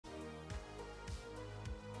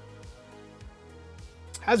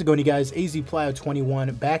How's it going, you guys? AZ Plyo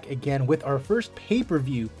 21 back again with our first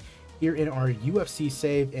pay-per-view here in our UFC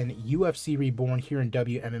save and UFC Reborn here in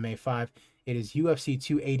WMMA 5. It is UFC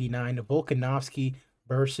 289, Volkanovski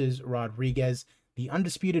versus Rodriguez. The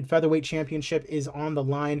undisputed featherweight championship is on the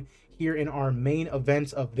line here in our main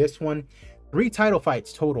events of this one. 3 title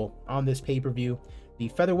fights total on this pay-per-view. The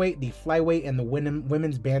featherweight, the flyweight, and the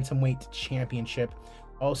women's bantamweight championship.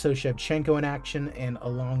 Also Shevchenko in action, and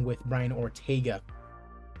along with Brian Ortega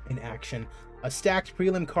in action. A stacked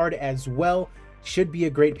prelim card as well. Should be a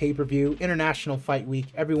great pay-per-view. International Fight Week.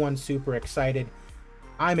 Everyone's super excited.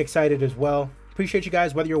 I'm excited as well. Appreciate you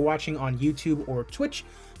guys, whether you're watching on YouTube or Twitch.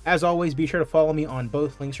 As always, be sure to follow me on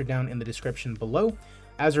both. Links are down in the description below.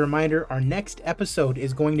 As a reminder, our next episode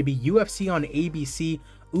is going to be UFC on ABC,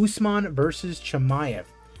 Usman versus Chimaev.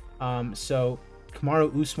 So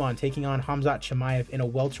Kamaru Usman taking on Khamzat Chimaev in a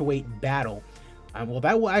welterweight battle. Well,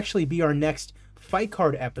 that will actually be our next fight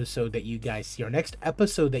card episode that you guys see. Our next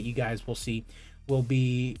episode that you guys will see will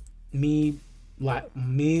be me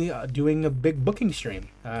doing a big booking stream.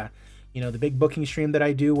 You know, the big booking stream that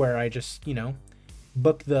I do where I just, you know,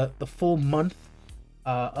 book the full month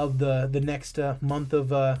of the next month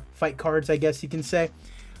of fight cards, I guess you can say.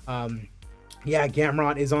 Yeah,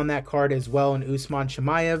 Gamrot is on that card as well, and Usman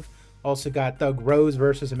Chimaev. Also got Thug Rose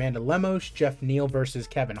versus Amanda Lemos, Jeff Neal versus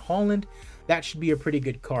Kevin Holland. That should be a pretty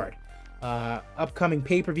good card. Upcoming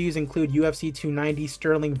pay-per-views include UFC 290,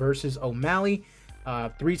 Sterling versus O'Malley.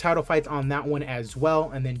 3 title fights on that one as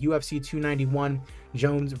well. And then UFC 291,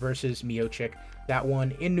 Jones versus Miocic. That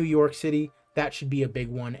one in New York City. That should be a big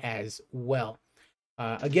one as well.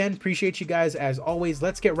 Again, appreciate you guys as always.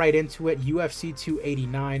 Let's get right into it. UFC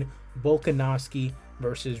 289, Volkanovski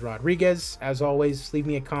versus Rodriguez. As always, leave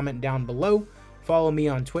me a comment down below. Follow me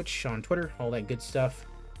on Twitch, on Twitter, all that good stuff.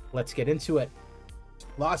 Let's get into it.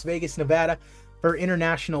 Las Vegas, Nevada for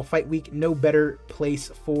International Fight Week. No better place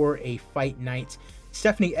for a fight night.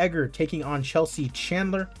 Stephanie Egger taking on Chelsea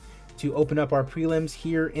Chandler to open up our prelims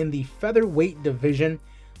here in the featherweight division.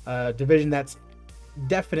 Division that's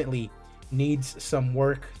definitely needs some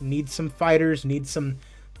work, needs some fighters, needs some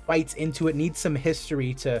fights into it, needs some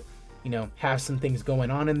history to, you know, have some things going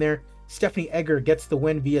on in there. Stephanie Egger gets the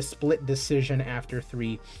win via split decision after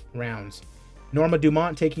 3 rounds. Norma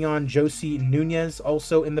Dumont taking on Josie Nunez,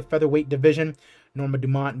 also in the featherweight division. Norma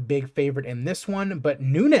Dumont, big favorite in this one, but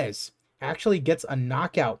Nunez actually gets a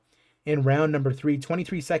knockout in round number 3,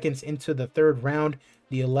 23 seconds into the 3rd round,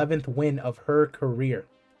 the 11th win of her career.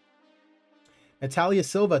 Natalia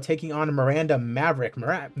Silva taking on Miranda Maverick.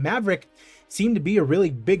 Maverick seemed to be a really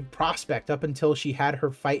big prospect up until she had her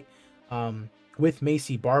fight with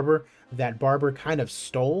Macy Barber that Barber kind of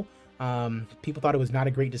stole. People thought it was not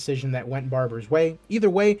a great decision that went Barber's way. Either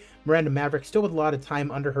way, Miranda Maverick, still with a lot of time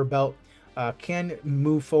under her belt, can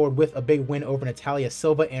move forward with a big win over Natalia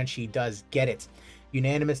Silva, and she does get it.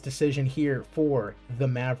 Unanimous decision here for the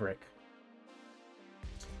Maverick.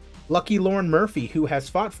 Lucky Lauren Murphy, who has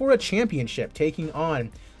fought for a championship, taking on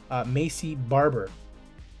Macy Barber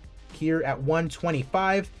here at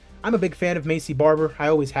 125. I'm a big fan of Macy Barber. I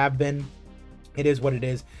always have been. It is what it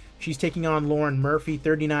is. She's taking on Lauren Murphy,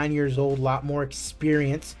 39 years old, a lot more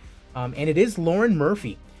experience. And it is Lauren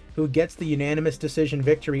Murphy who gets the unanimous decision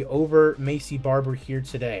victory over Macy Barber here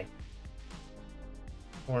today.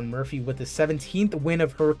 Lauren Murphy with the 17th win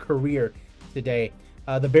of her career today.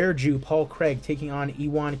 The Bear Jew, Paul Craig, taking on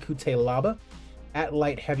Iwan Kutelaba at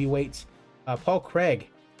light heavyweight. Paul Craig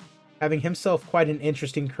having himself quite an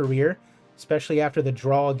interesting career, especially after the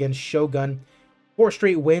draw against Shogun. 4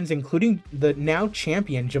 straight wins, including the now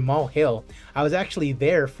champion Jamal Hill. I was actually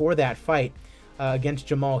there for that fight against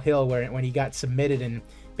Jamal Hill, when he got submitted and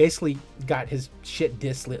basically got his shit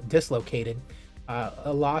dislocated.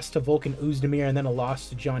 A loss to Volkan Oezdemir and then a loss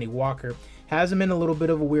to Johnny Walker. Has him in a little bit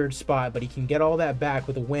of a weird spot, but he can get all that back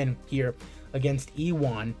with a win here against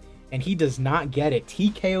Iwan, and he does not get it.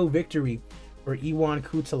 TKO victory for Iwan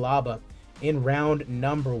Kutelaba in round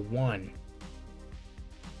number 1.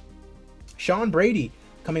 Sean Brady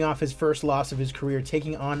coming off his first loss of his career,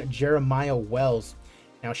 taking on Jeremiah Wells.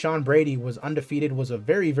 Now, Sean Brady was undefeated, was a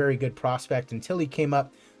very, very good prospect until he came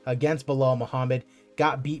up against Bilal Muhammad,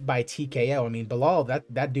 got beat by TKO. I mean, Bilal,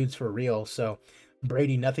 that dude's for real. So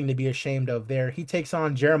Brady, nothing to be ashamed of there. He takes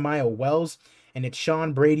on Jeremiah Wells, and it's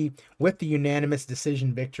Sean Brady with the unanimous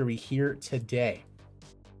decision victory here today.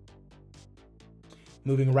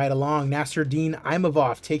 Moving right along, Nasruddin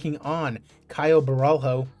Imavov taking on Caio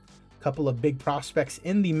Borralho. Couple of big prospects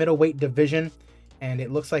in the middleweight division, and it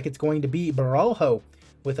looks like it's going to be Borralho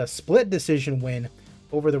with a split decision win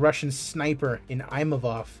over the Russian sniper in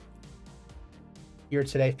Imavov here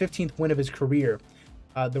today. 15th win of his career.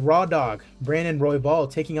 The Raw Dog, Brandon Royval,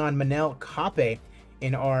 taking on Manel Kape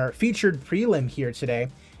in our featured prelim here today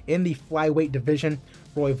in the flyweight division.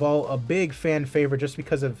 Royval, a big fan favorite just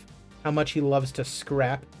because of how much he loves to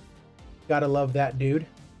scrap. Gotta love that dude.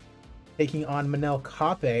 Taking on Manel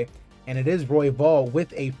Kape, and it is Royval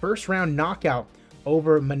with a first-round knockout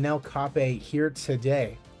over Manel Kape here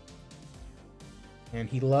today. And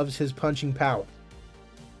he loves his punching power.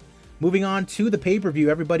 Moving on to the pay-per-view,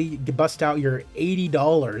 everybody bust out your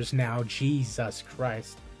 $80 now. Jesus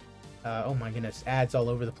Christ. Oh my goodness, ads all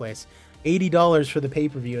over the place. $80 for the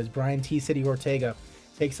pay-per-view as Brian T. City Ortega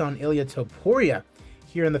takes on Ilia Topuria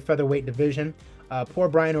here in the featherweight division. Poor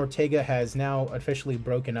Brian Ortega has now officially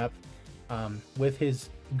broken up with his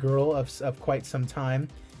girl of quite some time,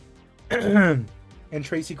 and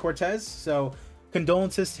Tracy Cortez. So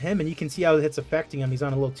condolences to him, and you can see how it's affecting him. He's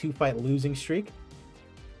on a little 2-fight losing streak.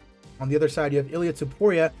 On the other side, you have Ilia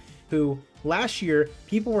Topuria, who last year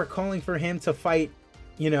people were calling for him to fight,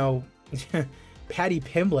 you know, Paddy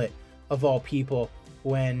Pimblett of all people,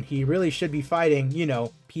 when he really should be fighting, you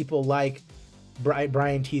know, people like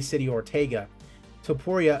Brian T. City Ortega.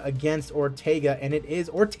 Topuria against Ortega, and it is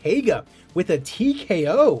Ortega with a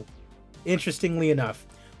TKO, interestingly enough,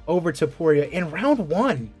 over Topuria in round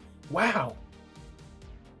 1. Wow.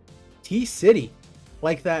 T. City,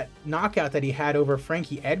 like that knockout that he had over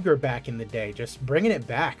Frankie Edgar back in the day, just bringing it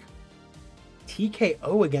back.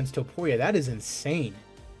 TKO against Topuria, that is insane.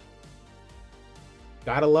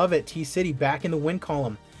 Gotta love it. T-City back in the win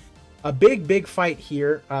column. A big fight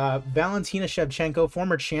here. Valentina Shevchenko,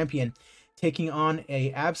 former champion, taking on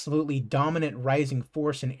a absolutely dominant rising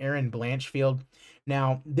force in Erin Blanchfield.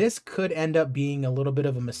 Now, this could end up being a little bit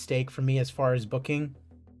of a mistake for me as far as booking.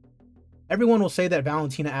 Everyone will say that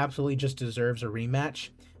Valentina absolutely just deserves a rematch.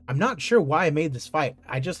 I'm not sure why I made this fight.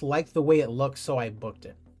 I just liked the way it looked, so I booked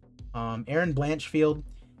it. Erin Blanchfield,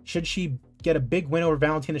 should she get a big win over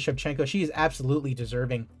Valentina Shevchenko, she is absolutely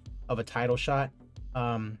deserving of a title shot.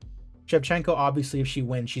 Shevchenko, obviously, if she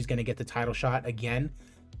wins, she's going to get the title shot again.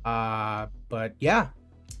 But yeah,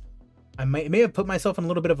 I may have put myself in a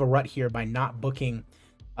little bit of a rut here by not booking,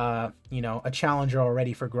 you know, a challenger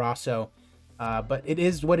already for Grasso. But it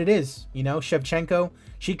is what it is. You know, Shevchenko,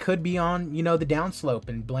 she could be on, you know, the downslope,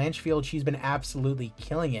 and Blanchfield, she's been absolutely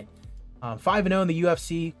killing it. 5-0 in the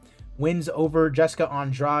UFC, wins over Jessica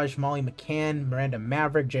Andrade, Molly McCann, Miranda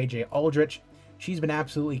Maverick, JJ Aldrich. She's been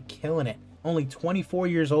absolutely killing it. Only 24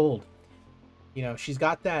 years old. You know, she's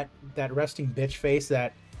got that resting bitch face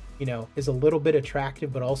that, you know, is a little bit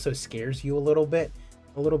attractive, but also scares you a little bit.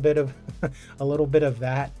 A little bit of a little bit of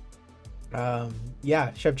that.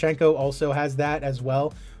 Yeah, Shevchenko also has that as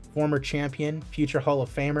well. Former champion, future Hall of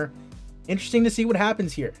Famer. Interesting to see what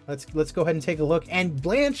happens here. Let's go ahead and take a look. And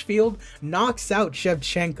Blanchfield knocks out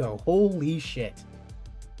Shevchenko. Holy shit.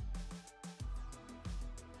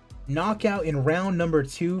 Knockout in round number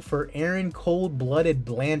 2 for Erin Cold-Blooded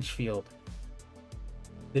Blanchfield.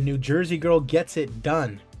 The New Jersey girl gets it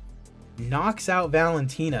done. Knocks out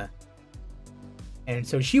Valentina. And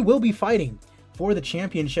so she will be fighting for the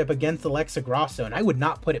championship against Alexa Grasso. And I would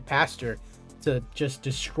not put it past her to just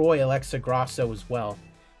destroy Alexa Grasso as well.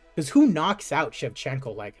 Because who knocks out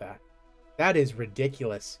Shevchenko like that? That is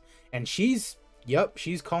ridiculous. And she's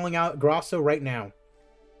calling out Grasso right now.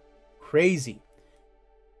 Crazy.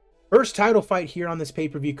 First title fight here on this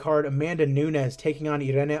pay-per-view card. Amanda Nunes taking on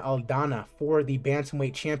Irene Aldana for the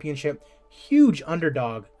Bantamweight Championship. Huge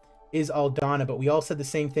underdog is Aldana, but we all said the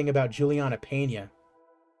same thing about Juliana Pena.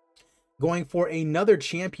 Going for another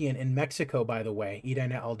champion in Mexico, by the way,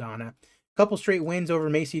 Irene Aldana. Couple straight wins over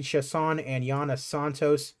Macy Chiasson and Yana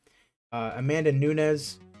Santos. Amanda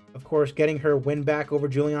Nunes, of course, getting her win back over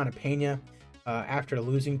Juliana Pena after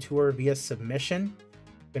losing to her via submission.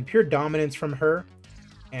 Been pure dominance from her.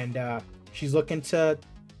 And she's looking to,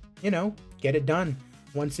 you know, get it done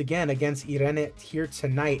once again against Irene here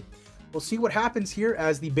tonight. We'll see what happens here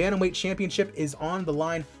as the Bantamweight Championship is on the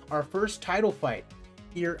line. Our first title fight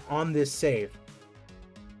here on this save.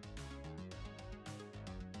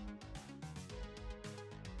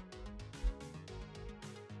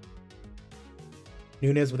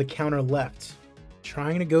 Nunes with a counter left,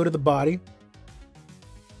 trying to go to the body.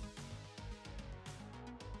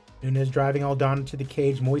 Nunes driving Aldana to the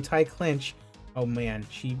cage. Muay Thai clinch. Oh man,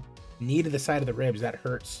 she needed the side of the ribs. That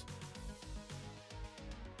hurts.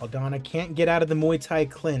 Aldana can't get out of the Muay Thai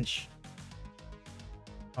clinch.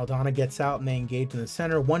 Aldana gets out and they engage in the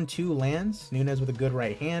center. 1-2 lands. Nunes with a good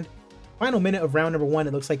right hand. Final minute of round number 1.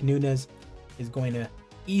 It looks like Nunes is going to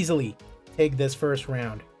easily take this first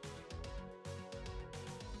round.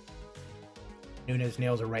 Nunes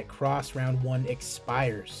nails a right cross. Round 1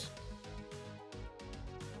 expires.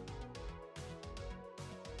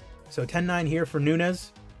 So 10-9 here for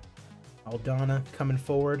Nunes. Aldana coming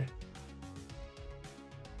forward.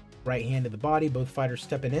 Right hand to the body. Both fighters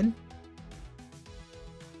stepping in.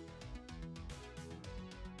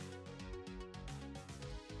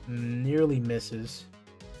 Nearly misses.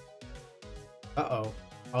 Uh-oh.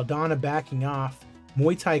 Aldana backing off.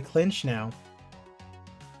 Muay Thai clinch now.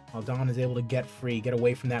 Aldana is able to get free, get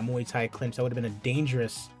away from that Muay Thai clinch. That would have been a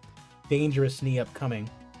dangerous, dangerous knee upcoming.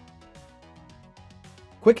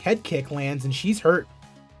 Quick head kick lands, and she's hurt.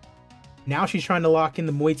 Now she's trying to lock in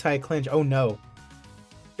the Muay Thai clinch. Oh no.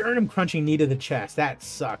 Sternum crunching knee to the chest. That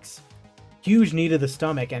sucks. Huge knee to the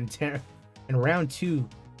stomach, and round 2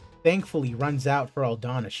 thankfully runs out for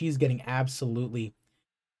Aldana. She's getting absolutely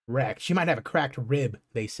wrecked. She might have a cracked rib,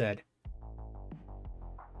 they said.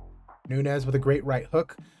 Nunes with a great right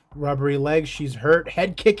hook. Rubbery leg. She's hurt.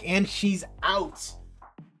 Head kick, and she's out.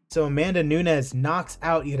 So Amanda Nunes knocks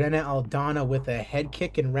out Irene Aldana with a head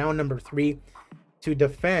kick in round number 3 to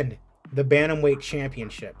defend the Bantamweight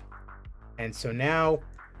Championship. And so now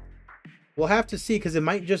we'll have to see, because it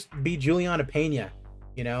might just be Juliana Pena,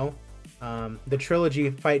 you know? The trilogy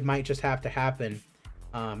fight might just have to happen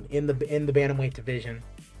in the Bantamweight division.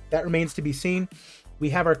 That remains to be seen. We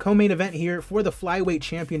have our co-main event here for the Flyweight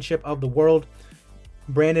Championship of the World.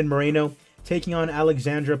 Brandon Moreno taking on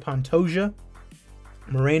Alexandra Pantoja.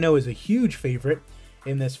 Moreno is a huge favorite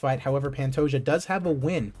in this fight. However, Pantoja does have a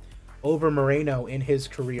win over Moreno in his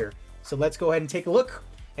career. So let's go ahead and take a look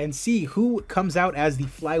and see who comes out as the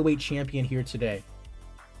Flyweight Champion here today.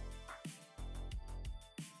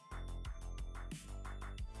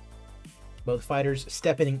 Both fighters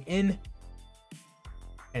stepping in.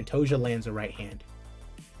 Pantoja lands a right hand.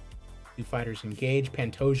 Two fighters engage.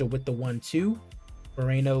 Pantoja with the 1-2.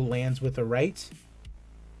 Moreno lands with a right.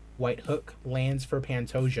 White hook lands for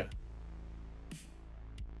Pantoja.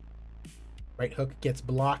 Right hook gets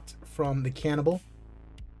blocked from the Cannibal.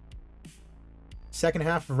 Second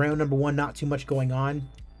half of round number 1, not too much going on.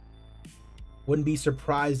 Wouldn't be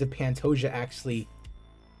surprised if Pantoja actually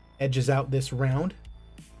edges out this round.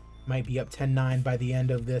 Might be up 10-9 by the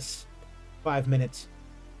end of this 5 minutes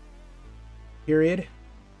period.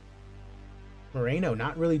 Moreno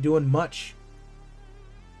not really doing much.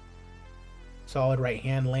 Solid right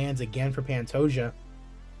hand lands again for Pantoja.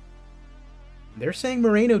 They're saying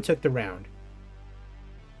Moreno took the round.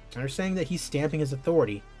 They're saying that he's stamping his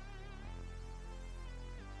authority.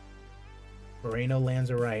 Moreno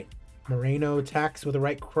lands a right. Moreno attacks with a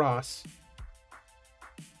right cross.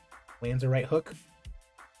 Lands a right hook.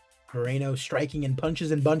 Moreno striking in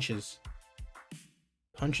punches and bunches.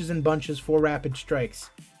 Punches and bunches, 4 rapid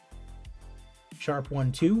strikes. Sharp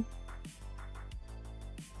 1-2.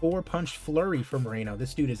 4 punch flurry for Moreno.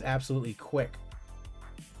 This dude is absolutely quick.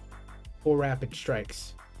 4 rapid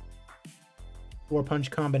strikes. 4 punch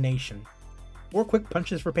combination. 4 quick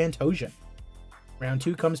punches for Pantoja. Round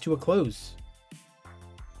 2 comes to a close.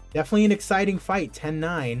 Definitely an exciting fight.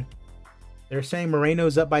 10-9. They're saying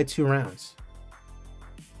Moreno's up by 2 rounds.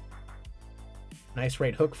 Nice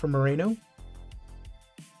right hook for Moreno.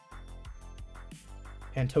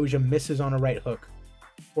 Pantoja misses on a right hook.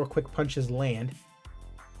 4 quick punches land.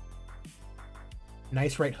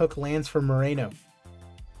 Nice right hook lands for Moreno.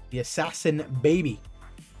 The assassin baby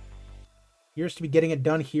appears to be getting it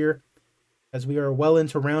done here as we are well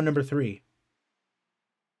into round number 3.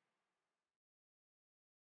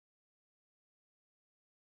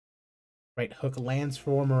 Right hook lands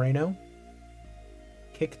for Moreno.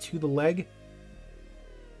 Kick to the leg.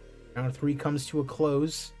 Round 3 comes to a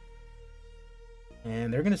close.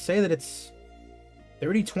 And they're going to say that it's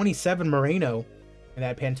 30-27 Moreno and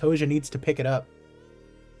that Pantoja needs to pick it up.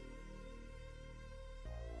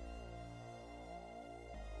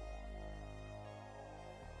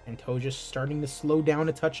 Pantoja starting to slow down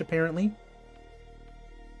a touch, apparently.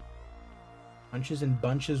 Punches and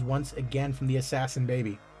bunches once again from the assassin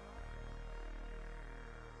baby.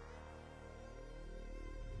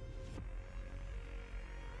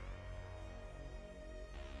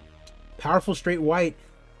 Powerful straight white.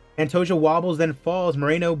 Pantoja wobbles, then falls.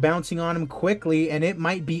 Moreno bouncing on him quickly, and it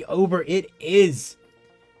might be over. It is.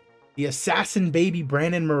 The assassin baby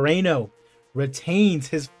Brandon Moreno retains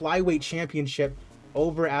his flyweight championship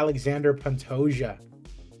over Alexander Pantoja.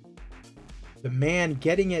 The man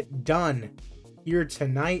getting it done here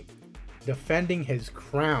tonight, defending his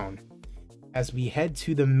crown as we head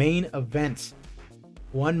to the main event.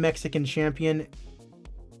 One Mexican champion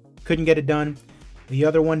couldn't get it done. The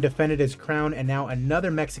other one defended his crown, and now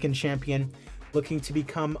another Mexican champion looking to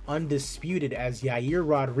become undisputed as Yair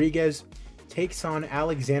Rodriguez takes on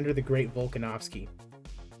Alexander the Great Volkanovski.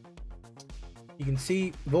 You can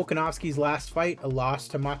see Volkanovski's last fight, a loss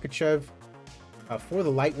to Makhachev for the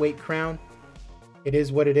lightweight crown. It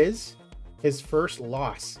is what it is. His first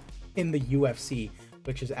loss in the UFC,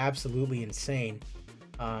 which is absolutely insane.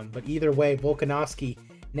 But either way, Volkanovski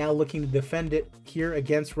now looking to defend it here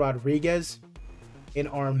against Rodriguez in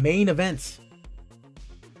our main event.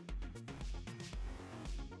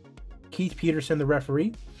 Keith Peterson, the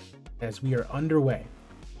referee, as we are underway.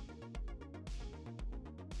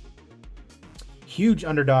 Huge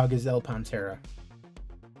underdog is El Pantera.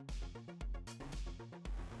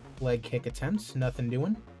 Leg kick attempts, nothing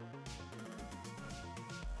doing.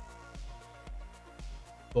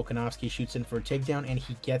 Volkanovski shoots in for a takedown, and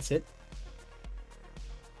he gets it.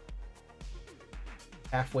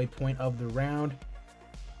 Halfway point of the round.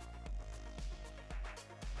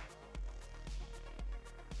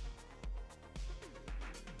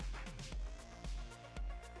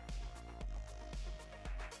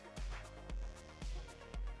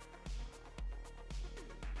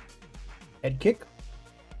 Head kick.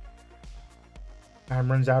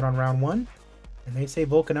 Time runs out on round one, and they say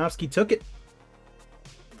Volkanovski took it.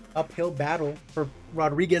 Uphill battle for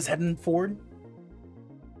Rodriguez heading forward.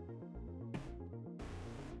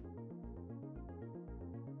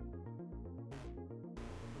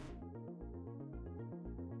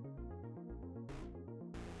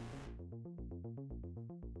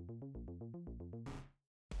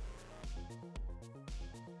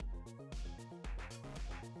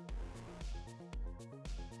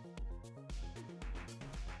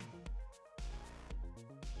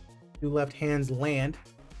 Two left hands land.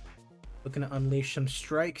 Looking to unleash some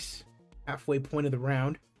strikes. Halfway point of the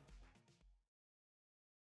round.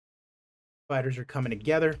 Fighters are coming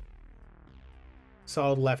together.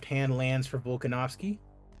 Solid left hand lands for Volkanovski.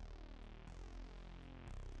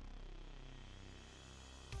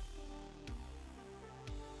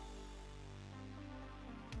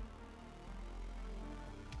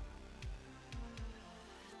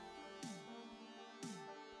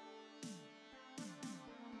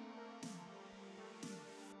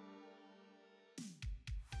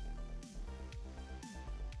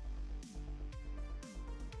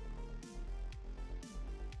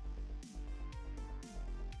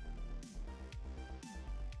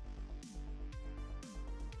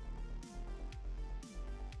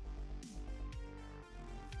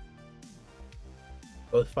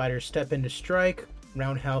 Both fighters step into strike.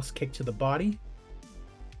 Roundhouse kick to the body.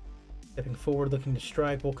 Stepping forward, looking to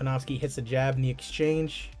strike. Volkanovski hits a jab in the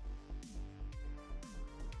exchange.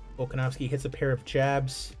 Volkanovski hits a pair of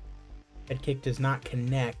jabs. Head kick does not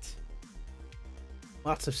connect.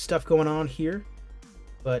 Lots of stuff going on here,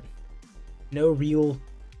 but no real,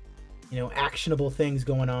 actionable things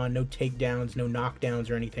going on. No takedowns, no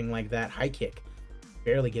knockdowns or anything like that. High kick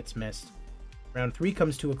barely gets missed. Round three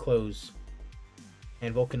comes to a close.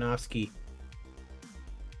 And Volkanovski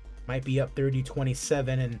might be up 30-27,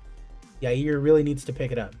 and Yair really needs to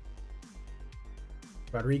pick it up.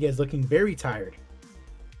 Rodriguez looking very tired.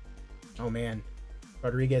 Oh man.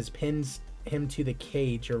 Rodriguez pins him to the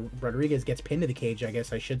cage, or Rodriguez gets pinned to the cage, I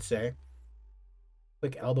guess I should say.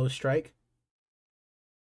 Quick elbow strike.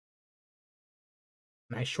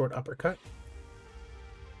 Nice short uppercut.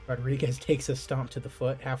 Rodriguez takes a stomp to the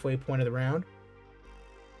foot, halfway point of the round.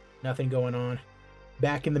 Nothing going on.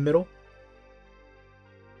 Back in the middle.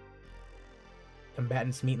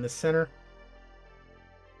 Combatants meet in the center.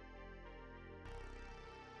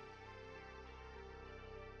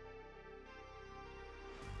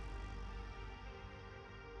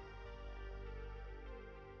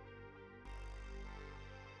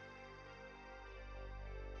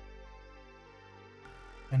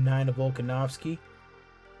 And 9 to Volkanovski.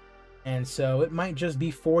 And so it might just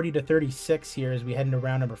be 40-36 here as we head into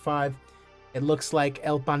round number 5. It looks like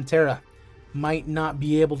El Pantera might not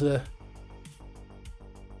be able to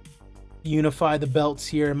unify the belts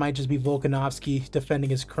here. It might just be Volkanovski defending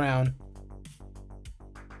his crown.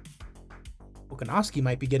 Volkanovski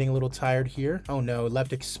might be getting a little tired here. Oh no,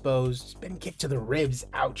 left exposed. Spin kick to the ribs.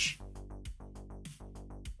 Ouch.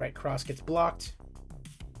 Right cross gets blocked.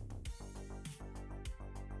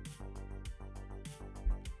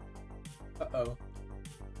 Uh-oh.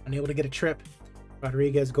 Unable to get a trip.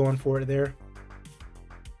 Rodriguez going for it there.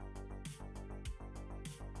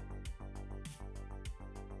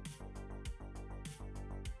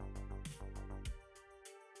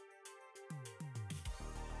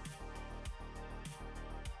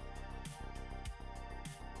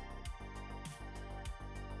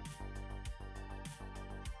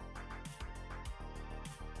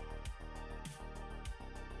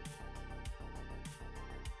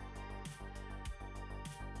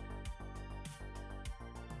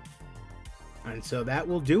 And so that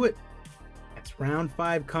will do it. As round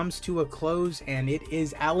 5 comes to a close, and it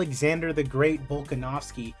is Alexander the Great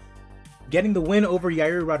Volkanovski getting the win over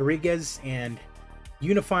Yair Rodriguez and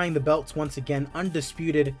unifying the belts once again.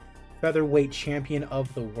 Undisputed featherweight champion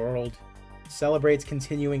of the world. Celebrates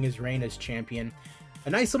continuing his reign as champion. A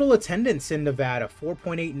nice little attendance in Nevada,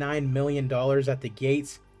 $4.89 million at the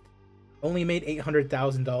gates. Only made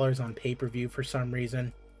 $800,000 on pay-per-view for some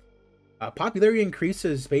reason. Popularity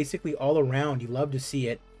increases basically all around. You love to see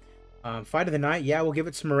it. Fight of the night, yeah, we'll give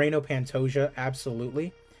it to Moreno Pantoja,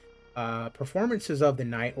 absolutely. Performances of the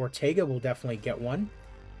night, Ortega will definitely get one.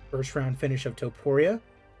 First round finish of Topuria.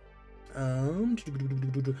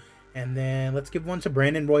 And then let's give one to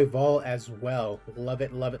Brandon Royval as well. Love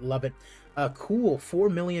it, love it, love it. Cool,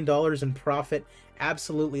 $4 million in profit.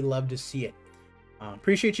 Absolutely love to see it.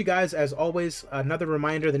 Appreciate you guys as always. Another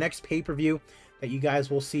reminder, the next pay-per-view that you guys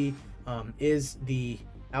will see is the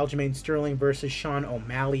Aljamain Sterling versus Sean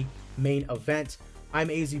O'Malley main event. I'm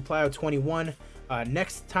AZ Plyo 21.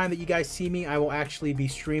 Next time that you guys see me, I will actually be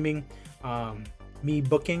streaming me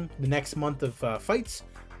booking the next month of fights.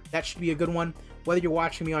 That should be a good one. Whether you're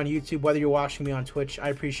watching me on YouTube, whether you're watching me on Twitch, I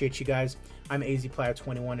appreciate you guys. I'm AZ Plyo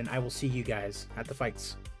 21, and I will see you guys at the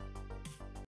fights.